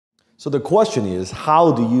So the question is,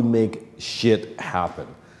 how do you make shit happen?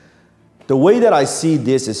 The way that I see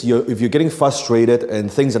this is if you're getting frustrated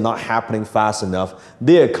and things are not happening fast enough,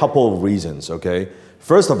 there are a couple of reasons, okay?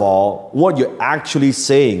 First of all, what you're actually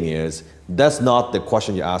saying is, that's not the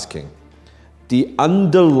question you're asking. The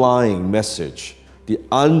underlying message, the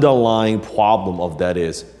underlying problem of that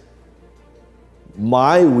is,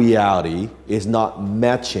 my reality is not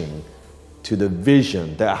matching to the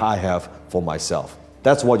vision that I have for myself.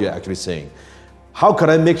 That's what you're actually saying. How can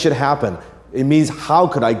I make shit happen? It means how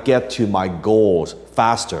could I get to my goals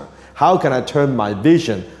faster? How can I turn my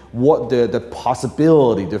vision, what the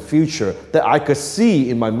possibility, the future that I could see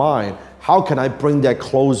in my mind, how can I bring that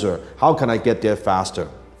closer? How can I get there faster?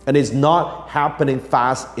 And it's not happening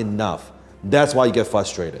fast enough. That's why you get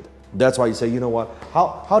frustrated. That's why you say, you know what,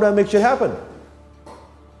 how do I make shit happen?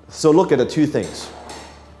 So look at the two things.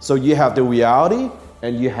 So you have the reality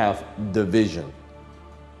and you have the vision.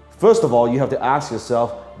 First of all, you have to ask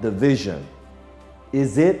yourself the vision.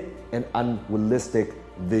 Is it an unrealistic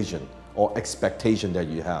vision or expectation that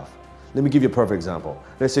you have? Let me give you a perfect example.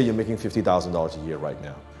 Let's say you're making $50,000 a year right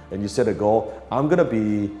now, and you set a goal, I'm gonna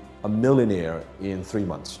be a millionaire in 3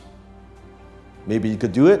 months. Maybe you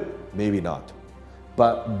could do it, maybe not.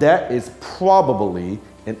 But that is probably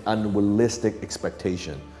an unrealistic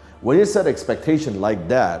expectation. When you set an expectation like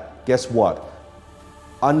that, guess what?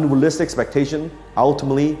 Unrealistic expectation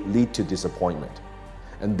ultimately lead to disappointment.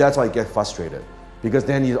 And that's why you get frustrated. Because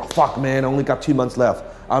then you, fuck man, I only got 2 months left.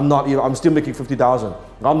 I'm still making 50,000.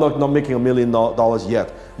 I'm not making $1 million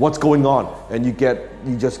yet. What's going on? And you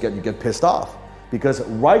get pissed off. Because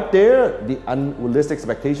right there, the unrealistic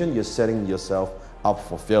expectation, you're setting yourself up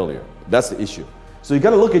for failure. That's the issue. So you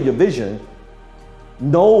gotta look at your vision,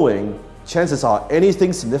 knowing chances are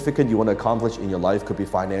anything significant you want to accomplish in your life, could be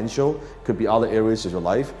financial, could be other areas of your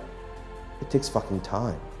life, it takes fucking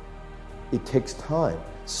time. It takes time.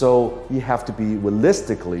 So you have to be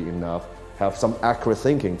realistically enough, have some accurate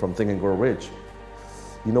thinking from Think and Grow Rich.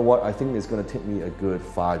 You know what, I think it's gonna take me a good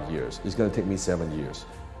 5 years. It's gonna take me 7 years.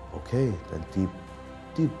 Okay, then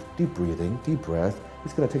deep breathing, deep breath.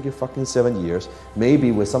 It's gonna take you fucking 7 years.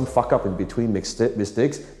 Maybe with some fuck up in between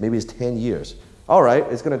mistakes, maybe it's 10 years. All right,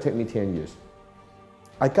 it's gonna take me 10 years.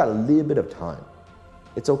 I got a little bit of time.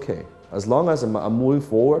 It's okay. As long as I'm moving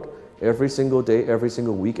forward, every single day, every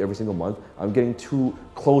single week, every single month, I'm getting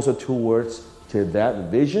closer towards to that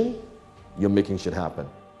vision, you're making shit happen.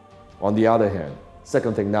 On the other hand,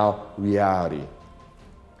 second thing now, reality.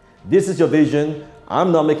 This is your vision.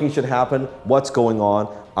 I'm not making shit happen. What's going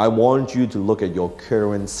on? I want you to look at your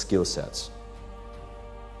current skill sets.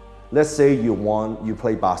 Let's say you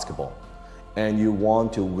play basketball and you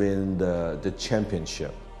want to win the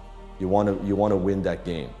championship. You want to win that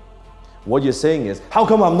game. What you're saying is, how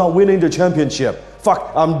come I'm not winning the championship?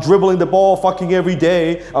 Fuck, I'm dribbling the ball fucking every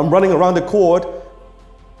day. I'm running around the court.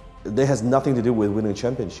 That has nothing to do with winning a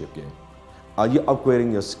championship game. Are you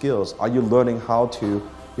upgrading your skills? Are you learning how to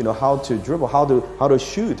dribble, how to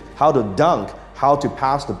shoot, how to dunk, how to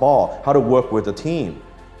pass the ball, how to work with a team?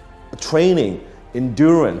 Training,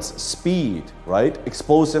 endurance, speed, right?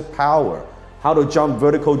 Explosive power, how to jump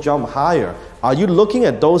vertical, jump higher. Are you looking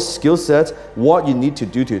at those skill sets, what you need to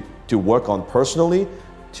do to work on personally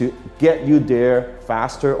to get you there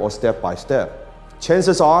faster or step by step?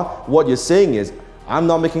 Chances are what you're saying is, I'm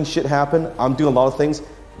not making shit happen, I'm doing a lot of things.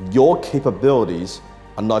 Your capabilities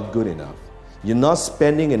are not good enough. You're not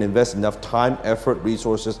spending and investing enough time, effort,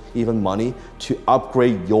 resources, even money to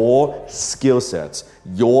upgrade your skill sets,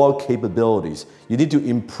 your capabilities. You need to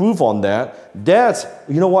improve on that. That's,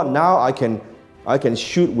 you know what, now I can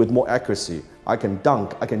shoot with more accuracy. I can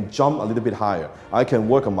dunk, I can jump a little bit higher. I can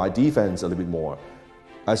work on my defense a little bit more.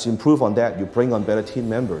 As you improve on that, you bring on better team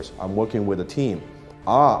members. I'm working with a team.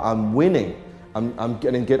 I'm winning.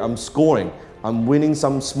 I'm scoring. I'm winning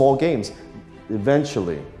some small games.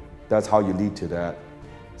 Eventually, that's how you lead to that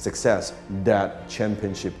success, that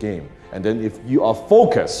championship game. And then if you are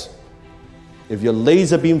focused, if you're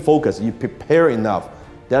laser beam focused, you prepare enough,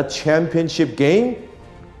 that championship game,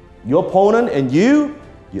 your opponent and you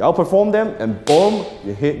outperform them and boom,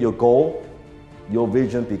 you hit your goal, your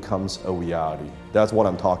vision becomes a reality. That's what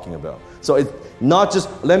I'm talking about. So it's not just,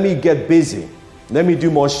 let me get busy, let me do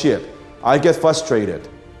more shit. I get frustrated.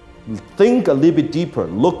 Think a little bit deeper,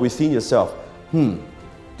 look within yourself.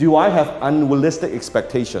 Do I have unrealistic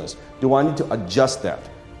expectations? Do I need to adjust that?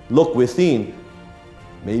 Look within,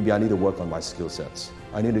 maybe I need to work on my skill sets.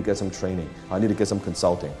 I need to get some training. I need to get some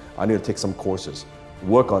consulting. I need to take some courses.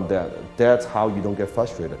 Work on that. That's how you don't get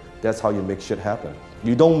frustrated. That's how you make shit happen.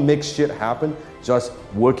 You don't make shit happen just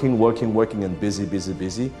working, and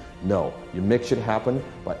busy. No, you make shit happen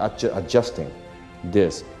by adjusting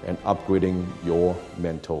this and upgrading your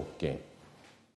mental game.